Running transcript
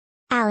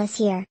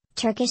Alasehir,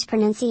 Turkish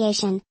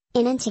pronunciation,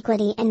 in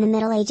antiquity in the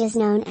Middle Ages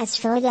known as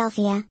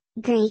Philadelphia,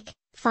 Greek,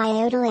 phi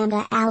iota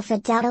lambda alpha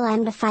delta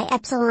lambda phi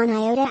epsilon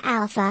iota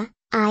alpha,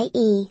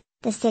 i.e.,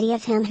 the city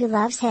of him who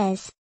loves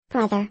his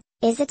brother,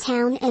 is a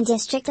town and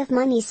district of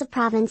Manisa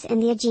province in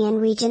the Aegean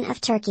region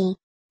of Turkey.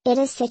 It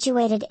is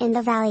situated in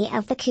the valley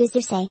of the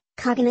Kuzuse,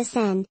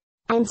 Kogamasen.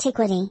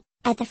 Antiquity,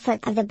 at the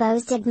foot of the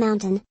Bozdag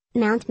mountain,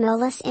 Mount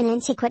Molas in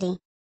antiquity.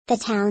 The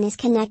town is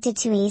connected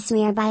to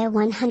Izmir by a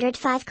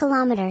 105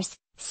 kilometers,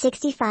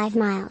 65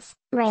 miles,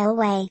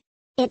 railway.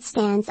 It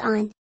stands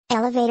on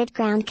elevated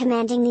ground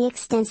commanding the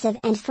extensive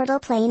and fertile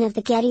plain of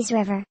the Gediz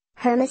River,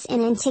 Hermus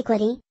in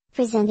antiquity,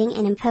 presenting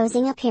an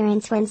imposing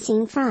appearance when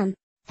seen from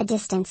a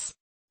distance.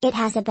 It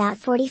has about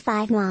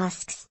 45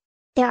 mosques.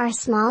 There are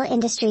small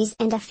industries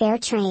and a fair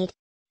trade.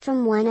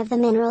 From one of the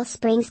mineral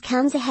springs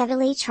comes a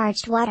heavily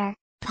charged water,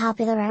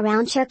 popular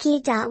around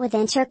Turkey.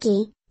 Within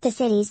Turkey, the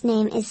city's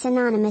name is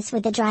synonymous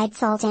with the dried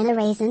sultana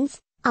raisins,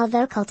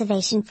 although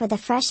cultivation for the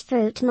fresh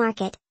fruit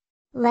market,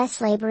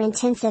 less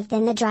labor-intensive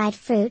than the dried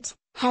fruit,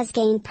 has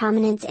gained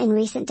prominence in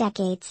recent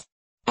decades.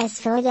 As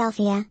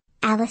Philadelphia,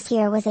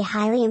 Alasehir was a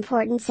highly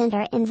important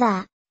center in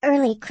the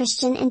early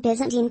Christian and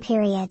Byzantine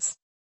periods.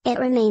 It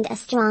remained a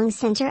strong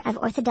center of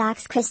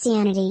Orthodox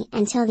Christianity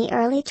until the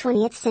early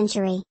 20th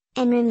century,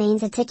 and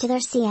remains a titular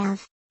see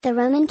of the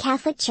Roman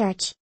Catholic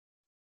Church.